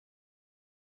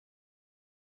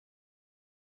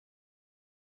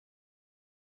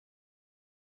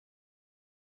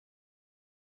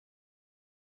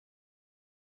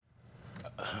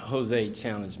Jose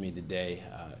challenged me today.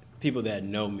 People that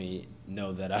know me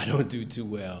know that I don't do too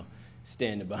well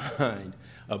standing behind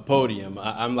a podium.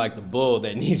 I'm like the bull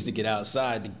that needs to get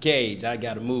outside the cage. I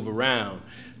got to move around.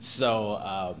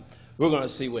 So we're going to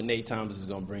see what Nate Thomas is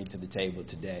going to bring to the table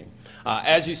today.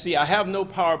 As you see, I have no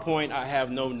PowerPoint. I have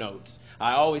no notes.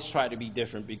 I always try to be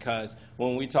different because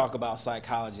when we talk about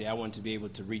psychology, I want to be able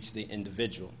to reach the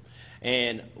individual.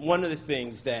 And one of the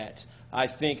things that I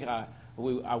think I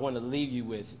want to leave you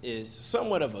with is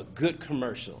somewhat of a good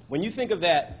commercial. When you think of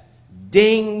that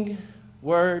ding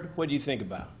word, what do you think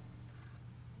about?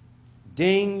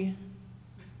 Ding.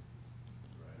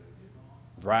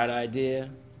 Bright idea.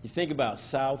 You think about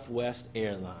Southwest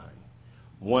Airlines.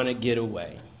 Want to get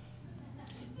away.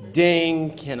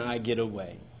 Ding, can I get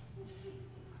away?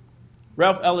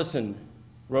 Ralph Ellison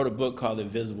wrote a book called The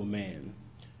Invisible Man.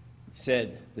 He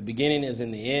said, the beginning is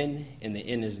in the end, and the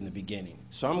end is in the beginning.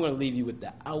 So I'm going to leave you with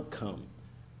the outcome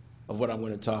of what I'm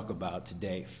going to talk about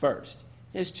today first.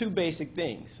 There's two basic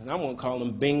things, and I'm going to call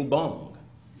them bing bong,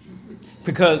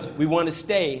 because we want to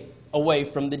stay away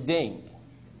from the ding.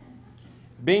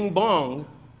 Bing bong,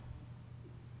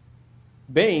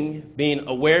 bing being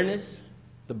awareness,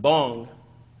 the bong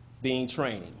being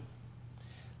training.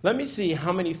 Let me see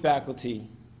how many faculty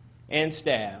and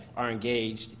staff are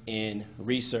engaged in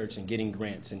research and getting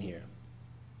grants in here.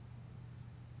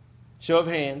 Show of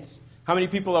hands. How many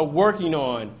people are working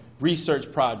on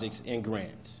research projects and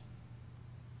grants?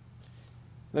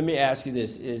 Let me ask you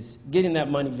this. Is getting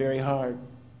that money very hard?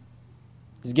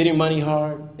 Is getting money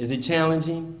hard? Is it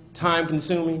challenging? Time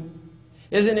consuming?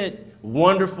 Isn't it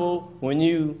wonderful when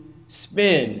you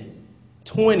spend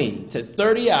 20 to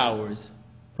 30 hours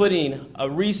putting a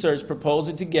research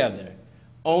proposal together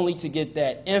only to get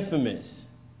that infamous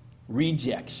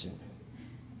rejection?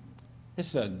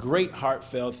 It's a great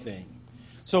heartfelt thing.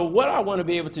 So what I want to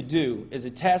be able to do is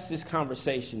attach this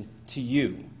conversation to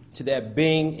you, to that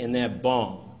bing and that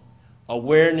bong,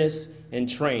 awareness and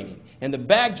training. And the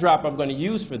backdrop I'm going to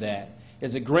use for that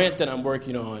is a grant that I'm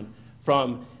working on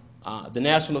from the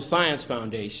National Science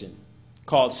Foundation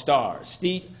called STARS,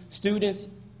 Students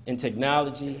in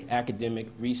Technology, Academic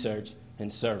Research,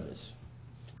 and Service.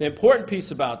 The important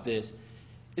piece about this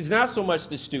is not so much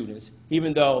the students,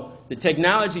 even though the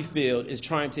technology field is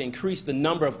trying to increase the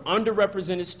number of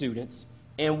underrepresented students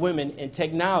and women in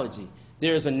technology.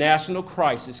 There is a national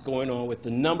crisis going on with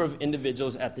the number of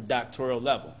individuals at the doctoral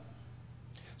level.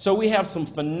 So we have some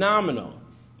phenomenal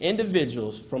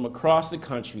individuals from across the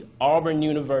country: Auburn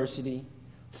University,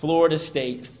 Florida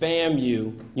State,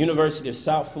 FAMU, University of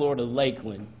South Florida,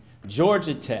 Lakeland,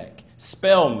 Georgia Tech,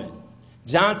 Spelman,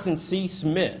 Johnson C.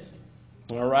 Smith,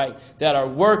 all right, that are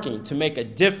working to make a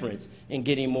difference in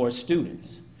getting more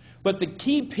students. But the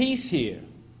key piece here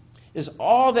is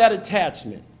all that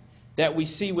attachment that we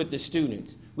see with the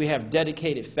students. We have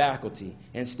dedicated faculty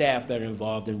and staff that are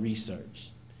involved in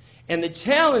research. And the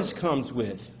challenge comes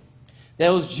with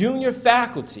those junior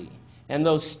faculty and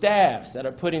those staffs that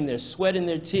are putting their sweat and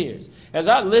their tears. As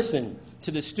I listened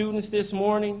to the students this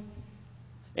morning,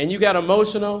 and you got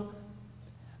emotional,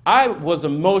 I was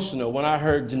emotional when I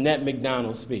heard Jeanette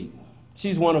McDonald speak.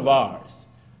 She's one of ours,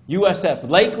 USF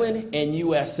Lakeland and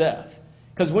USF.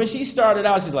 Because when she started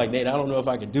out, she's like, Nate, I don't know if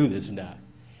I can do this or not.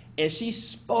 And she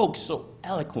spoke so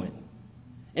eloquent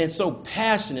and so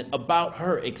passionate about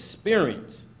her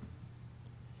experience.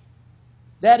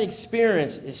 That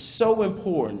experience is so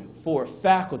important for a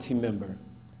faculty member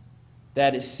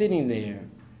that is sitting there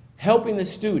helping the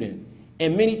student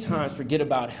and many times forget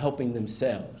about helping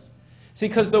themselves. See,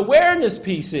 because the awareness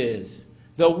piece is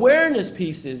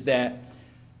that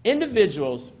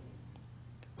individuals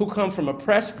who come from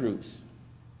oppressed groups,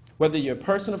 whether you're a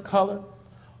person of color,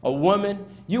 a woman,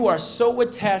 you are so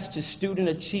attached to student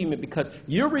achievement because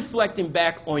you're reflecting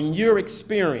back on your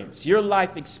experience, your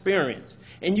life experience,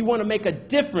 and you want to make a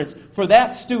difference for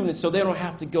that student so they don't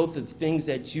have to go through the things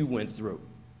that you went through.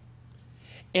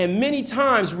 And many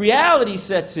times reality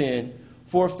sets in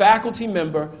for a faculty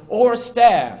member or a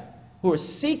staff who are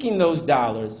seeking those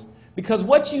dollars, because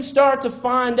what you start to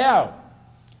find out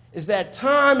is that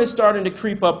time is starting to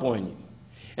creep up on you.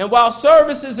 And while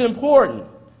service is important,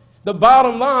 the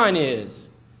bottom line is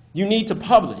you need to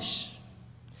publish.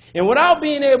 And without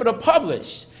being able to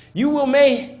publish, you will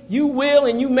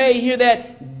and you may hear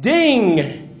that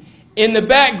ding in the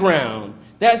background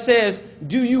that says,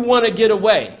 do you want to get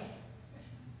away?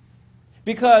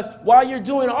 Because while you're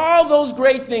doing all those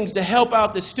great things to help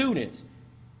out the students,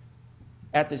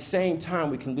 at the same time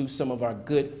we can lose some of our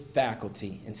good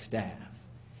faculty and staff,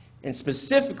 and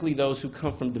specifically those who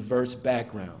come from diverse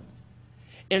backgrounds.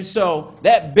 And so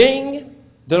that bing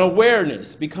then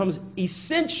awareness becomes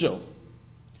essential.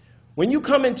 When you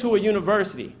come into a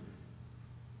university,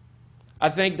 I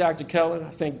thank Dr. Keller, I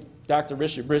thank Dr.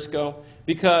 Richard Briscoe,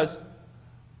 because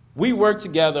we worked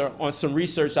together on some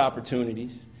research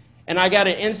opportunities, and I got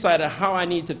an insight of how I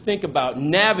need to think about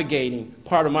navigating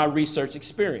part of my research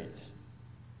experience.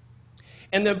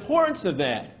 And the importance of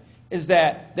that is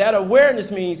that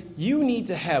awareness means you need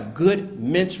to have good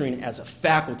mentoring as a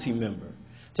faculty member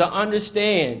to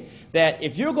understand that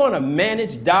if you're going to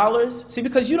manage dollars, see,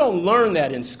 because you don't learn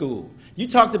that in school. You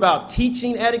talked about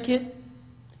teaching etiquette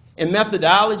and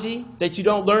methodology that you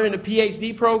don't learn in a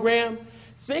PhD program.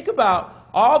 Think about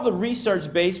all the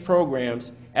research-based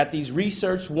programs at these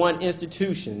Research One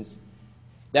institutions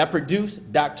that produce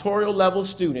doctoral level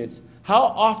students. How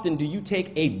often do you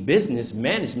take a business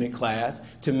management class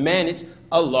to manage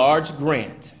a large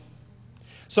grant?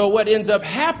 So what ends up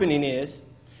happening is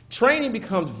training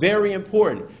becomes very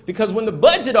important, because when the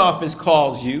budget office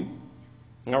calls you,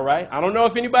 all right, I don't know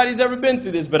if anybody's ever been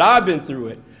through this, but I've been through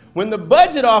it. When the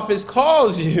budget office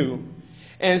calls you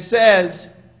and says,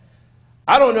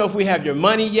 I don't know if we have your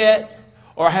money yet,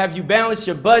 or have you balanced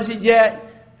your budget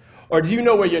yet, or do you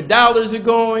know where your dollars are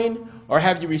going, or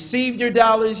have you received your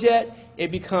dollars yet?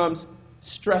 It becomes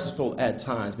stressful at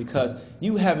times because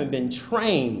you haven't been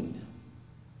trained.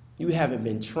 You haven't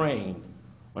been trained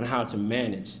on how to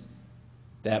manage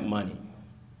that money.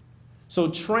 So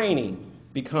training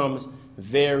becomes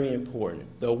very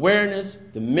important. The awareness,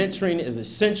 the mentoring is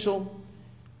essential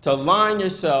to align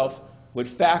yourself with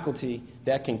faculty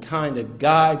that can kind of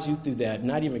guide you through that,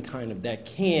 not even kind of, that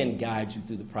can guide you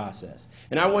through the process.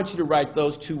 And I want you to write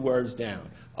those two words down: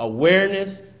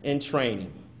 awareness and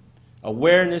training.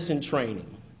 Awareness and training.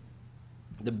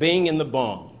 The Bing and the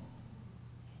Bong.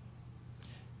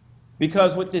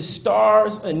 Because with this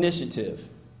STARS initiative,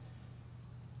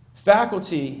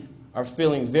 faculty are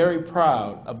feeling very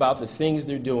proud about the things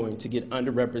they're doing to get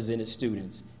underrepresented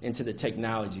students into the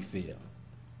technology field.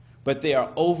 But they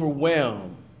are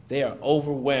overwhelmed. They are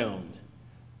overwhelmed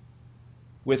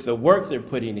with the work they're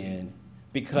putting in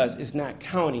because it's not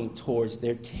counting towards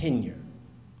their tenure.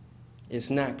 It's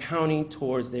not counting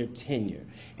towards their tenure.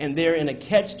 And they're in a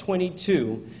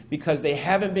catch-22 because they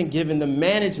haven't been given the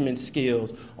management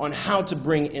skills on how to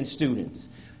bring in students.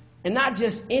 And not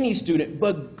just any student,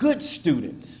 but good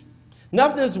students.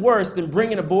 Nothing is worse than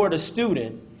bringing aboard a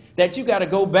student that you got to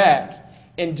go back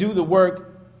and do the work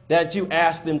that you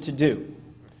asked them to do.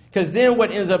 Because then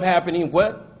what ends up happening,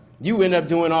 you end up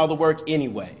doing all the work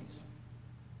anyways.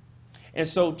 And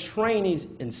so training is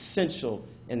essential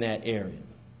in that area.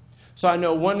 So I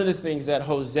know one of the things that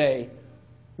Jose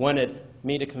wanted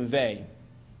me to convey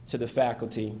to the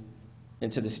faculty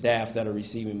and to the staff that are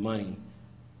receiving money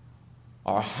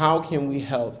are, how can we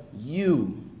help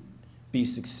you be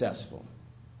successful?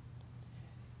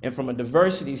 And from a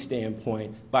diversity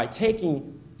standpoint, by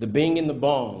taking the Bing and the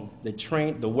Bong,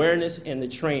 the awareness and the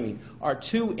training are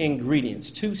two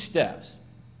ingredients, two steps,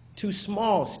 two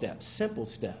small steps, simple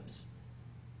steps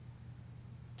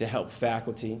to help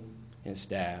faculty and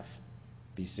staff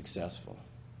be successful.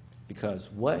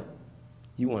 Because what?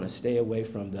 You want to stay away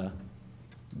from the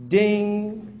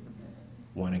ding.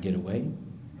 Want to get away?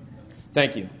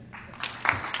 Thank you.